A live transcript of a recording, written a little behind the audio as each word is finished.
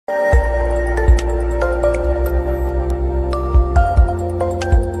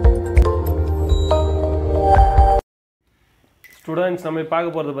Students, நம்ம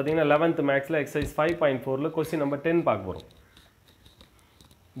பார்க்க போறது பாத்தீங்கன்னா 11th mathsல exercise 5.4ல question number 10 பார்க்க போறோம்.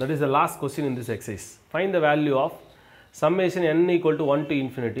 That is the last question in this exercise. Find the value of summation n equal to 1 to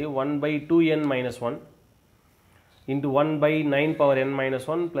infinity 1 by 2n minus 1 into 1 by 9 power n minus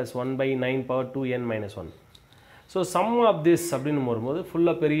 1 plus 1 by 9 power 2n minus 1. So sum of this அப்படினு வரும்போது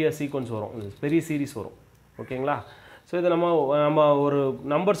ஃபுல்லா பெரிய sequence வரும். பெரிய series வரும். ஓகேங்களா? So இத நம்ம ஒரு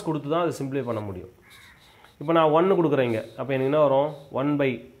நம்பர்ஸ் கொடுத்து தான் அதை சிம்பிளை பண்ண முடியும். இப்போ நான் 1 கொடுக்குறேங்க. அப்ப எனக்கு என்ன வரும்? 1 by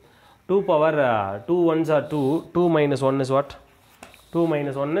 2 power 2 ones are 2. 2 minus 1 is what? 2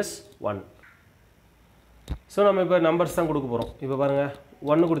 minus 1 is 1. So நம்ம இப்போ நம்பர்ஸ் தான் கொடுக்க போகிறோம். இப்போ பாருங்கள்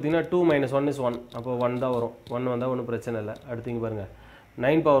 1 கொடுத்தீங்கன்னா 2 minus 1 is 1. அப்போ 1 தான் வரும். 1 வந்தால் ஒன்றும் பிரச்சனை இல்லை. அடுத்து இங்கே பாருங்கள்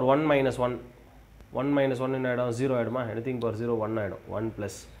 9 power 1 minus 1. 1 minus 1 என்ன ஆகிடும்? 0 ஆகிடுமா? anything power 0 1 ஆகிடும். 1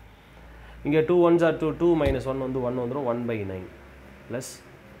 ப்ளஸ் இங்கே 2 ones are 2. 2 minus 1 வந்து 1 வந்துடும். 1 by 9 ப்ளஸ்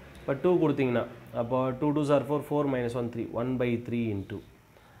இப்போ 2 கொடுத்தீங்கன்னா அப்போ 2 2s are 4. 4 minus 1 3. 1 by 3 into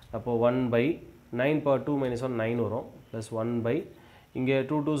அப்போ 1 by 9 power 2 minus 1 9 வரும் ப்ளஸ் 1 by இங்கே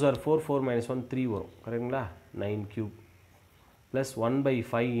 2 2s are 4. 4 minus 1 3 வரும். கரெக்டுங்களா? 9 cube plus 1 by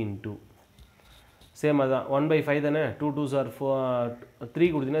 5 into same அதான் 1 by 5 தானே. 2 2s are 4.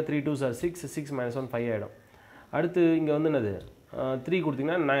 3 கொடுத்தீங்கன்னா 3 2s are 6. 6 minus 1 5 ஆகிடும். அடுத்து இங்கே வந்து என்னது 3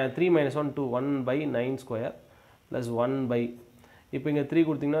 கொடுத்தீங்கன்னா 3 minus 1 2. 1 by 9 square plus 1 by இப்போ இங்கே 3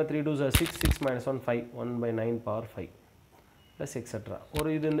 கொடுத்தீங்கன்னா 3 2s are 6. 6 minus 1 5. 1 by 9 power 5 plus etcetera. ஒரு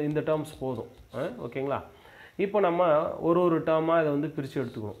இது இந்த டேர்ம்ஸ் போதும். ஓகேங்களா? இப்போ நம்ம ஒரு டேர்மாக இதை வந்து பிரித்து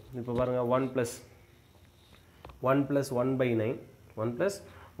எடுத்துக்கணும். இப்போ பாருங்கள் 1 plus 1 by 9 1 plus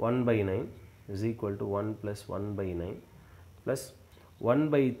 1 by 9 is equal to 1 plus 1 by 9 plus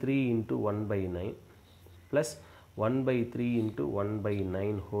 1 by 3 into 1 by 9 plus 1 by 3 into 1 by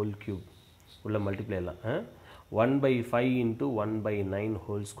 9 whole cube உள்ள மல்டிப்ளை எல்லாம் 1 by 5 into 1 by 9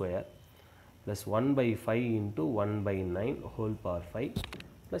 whole square plus 1 by 5 into 1 by 9 whole power 5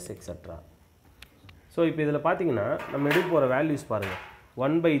 plus etc. So இப்போ இதில் பார்த்தீங்கன்னா நம்ம எடுக்க போகிற values பாருங்கள்.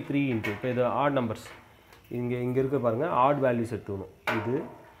 1 by 3 into இப்போ இது ஆட் நம்பர்ஸ் இங்கே இருக்க பாருங்கள். ஆட் வேல்யூஸ் எடுத்துக்கணும்.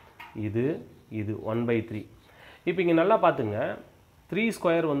 இது 1 by 3. இப்போ இங்கே நல்லா பார்த்துங்க. 3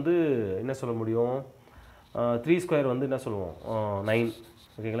 ஸ்கொயர் வந்து என்ன சொல்ல முடியும்? 3 ஸ்கொயர் வந்து என்ன சொல்லுவோம்? 9.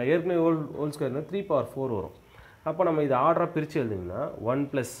 ஓகேங்களா? ஏற்கனவே ஹோல் ஸ்கொயர்னா 3 power 4 வரும். அப்போ நம்ம இது ஆர்டராக பிரித்து எழுதிங்கன்னா 1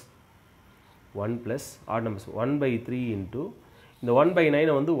 plus odd numbers 1 by 3 into இந்த 1 by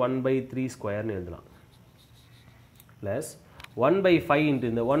 9 வந்து 1 by 3 ஸ்கொயர்னு எழுதலாம் ப்ளஸ் 1 by 5 into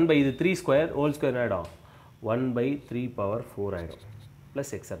இந்த 1 by இது 3 ஸ்கொயர் ஹோல் ஸ்கொயர் ஆகிடும் 1 by 3 power 4 ஆகிடும்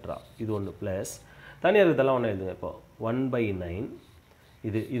ப்ளஸ் எக்ஸட்ரா. இது ஒன்று ப்ளஸ் தனியாக இருக்கிறதெல்லாம் ஒன்று எழுதுங்க. இப்போ 1 by 9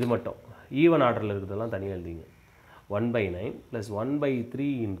 இது மட்டும் ஈவன் ஆர்டரில் இருக்கிறதெல்லாம் தனியாக எழுதிங்க. 1 by 9 plus 1 by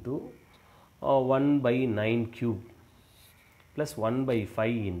 3 into 1 by 9 cube plus 1 by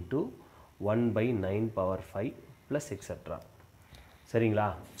 5 into 1 by 9 power 5 plus etc. சரிங்களா?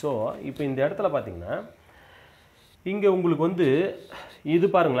 ஸோ இப்போ இந்த இடத்துல பார்த்தீங்கன்னா இங்கே உங்களுக்கு வந்து இது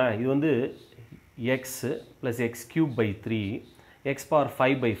பாருங்களேன். இது வந்து X plus X cube by 3 X power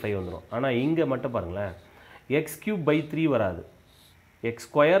 5 by 5 வந்துடும். ஆனால் இங்கே மட்டும் பாருங்களேன் எக்ஸ் கியூப் பை 3 வராது. எக்ஸ்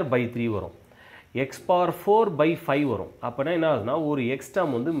ஸ்கொயர் பை 3 வரும். எக்ஸ் பவர் 4 by 5 வரும். அப்போனா என்ன ஆகுதுன்னா ஒரு எக்ஸ்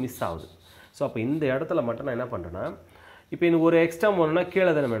டேர்ம் வந்து மிஸ் ஆகுது. ஸோ அப்போ இந்த இடத்துல மட்டும் நான் என்ன பண்ணுறேன்னா இப்போ எனக்கு ஒரு எக்ஸ் டேர்ம் வேணும்னா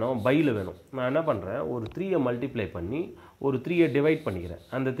கீழே தானே வேணும், பையில் வேணும். நான் என்ன பண்ணுறேன் ஒரு 3யை மல்டிப்ளை பண்ணி ஒரு 3யை டிவைட் பண்ணிக்கிறேன்.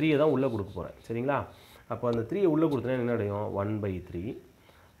 அந்த 3யை தான் உள்ளே கொடுக்க போகிறேன். சரிங்களா? அப்போ அந்த 3யை உள்ளே கொடுத்தனா என்ன அடையும்? 1 by 3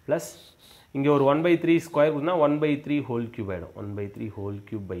 ப்ளஸ் இங்கே ஒரு 1 by 3 ஸ்கொயர் கொடுத்தா 1 by 3 ஹோல் கியூப் ஆகிடும். 1 by 3 ஹோல்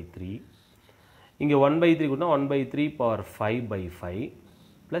கியூப் by 3 இங்கே 1 by 3 கொடுத்தா 1 by 3 power 5 by 5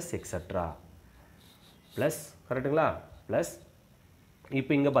 plus etcetera plus கரெக்டுங்களா? ப்ளஸ்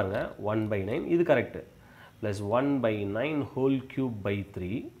இப்போ இங்கே பாருங்கள் 1 by 9 இது correct plus 1 by 9 whole cube by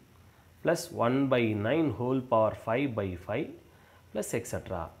 3 plus 1 by 9 whole power 5 by 5 plus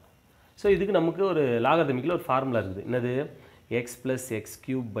etcetera. So இதுக்கு நமக்கு ஒரு லாகரிதமிக்கில் ஒரு ஃபார்முலா இருக்குது. என்னது? X plus X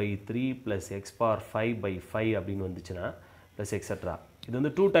cube by 3 plus X power 5 by 5 அப்படின்னு வந்துச்சுன்னா ப்ளஸ் எக்ஸட்ரா. இது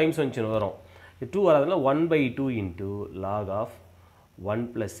வந்து 2 டைம்ஸ் வந்துச்சுன்னு வரும். இது 2 வராதுனால 1 by 2 into log of 1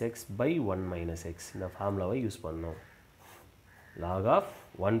 plus x by 1 minus x இந்த ஃபார்முலாவை யூஸ் பண்ணோம். log of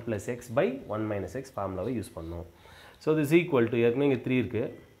 1 plus x by 1 minus x ஃபார்முலாவை யூஸ் பண்ணோம். ஸோ this equal to ஏற்கனவே இங்கே 3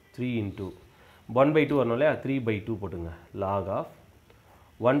 இருக்குது. 3 into 1 by 2 வரணும் இல்லையா? 3 by 2 போட்டுங்க. log of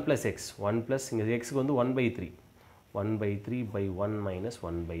 1 plus x 1 plus இங்கே எக்ஸுக்கு வந்து 1 by 3 1 by 3 by 1 minus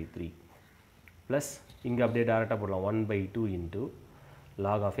 1 by 3 plus இங்கே அப்படியே டேரெக்டாக போடலாம் 1 by 2 into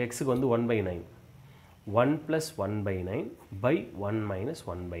log of எக்ஸுக்கு வந்து 1 by 9 1 plus 1 by 9 by 1 minus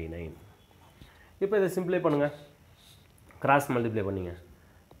 1 by 9. இப்போ இதை சிம்பிளை பண்ணுங்கள். கிராஸ் மல்டிப்ளை பண்ணிங்க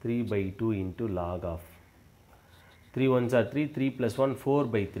 3 by 2 into log of 3 ones are 3 3 plus 1 4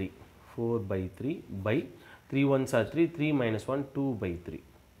 by 3 4 by 3 by 3 ones are 3, 3 minus 1, 2 by 3.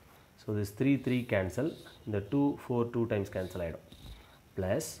 So this 3, 3 cancel, the 2, 4, 2 times cancel ஆயிடும்.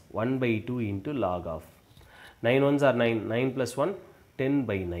 Plus 1 by 2 into log of. 9 ones are 9, 9 plus 1, 10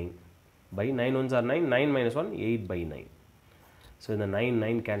 by 9. By 9 ones are 9, 9 minus 1, 8 by 9. So இந்த 9,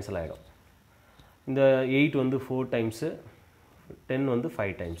 9 cancel ஆயிடும். இந்த 8 வந்து 4 times, 10 வந்து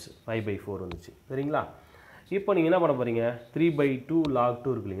 5 times, 5 by 4 வந்துச்சு. சரிங்களா? இப்போ நீங்கள் என்ன பண்ண போகிறீங்க? 3 by 2 log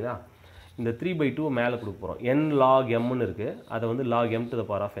 2 இருக்கு இல்லைங்களா? இந்த 3 by 2 மேலே கொடுக்க போகிறோம். n log mன்னு இருக்குது, அதை வந்து log m to the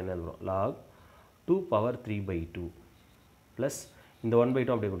power of n எழுதுறோம். log 2 power 3 by 2 plus இந்த 1 by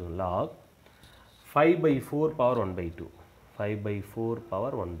 2 அப்படியே கொடுக்கணும். log 5 by 4 power 1 by 2. 5 by 4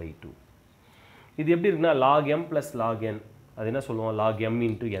 power 1 by 2. இது எப்படி இருக்குன்னா log m plus log n, அது என்ன சொல்லுவோம்? log m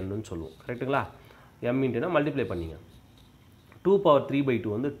into n ன்னு சொல்லுவோம். கரெக்டுங்களா? m இன்ட்டுனா மல்டிப்ளை பண்ணிங்க. 2 power 3 by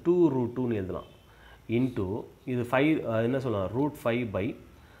 2 வந்து 2 root 2ன்னு எழுதலாம். இன்ட்டு இது 5 என்ன சொல்லலாம்? root 5 by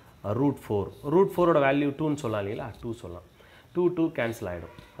root 4. root 4ஓட value 2ன்னு சொல்லலாம் இல்லைங்களா? 2 சொல்லலாம். 2 2 கேன்சல்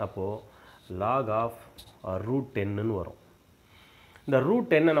ஆகிடும். அப்போது log of root 10ன்னு வரும். இந்த root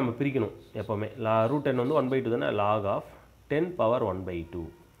 10 நம்ம பிரிக்கணும் எப்போவுமே. root 10 வந்து 1 by 2 தானே? log of 10 power 1 by 2.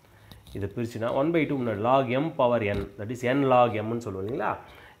 இதை பிரிச்சுன்னா 1 by 2 முன்னாடி log m power n, that is n log mன்னு சொல்லுவோம் இல்லைங்களா?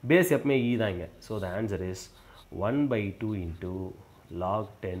 பேஸ் எப்பவுமே e தான் இங்கே. So the answer is 1 by 2 into log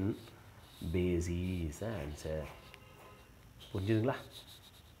 10 base e is the answer. புரிஞ்சுதுங்களா?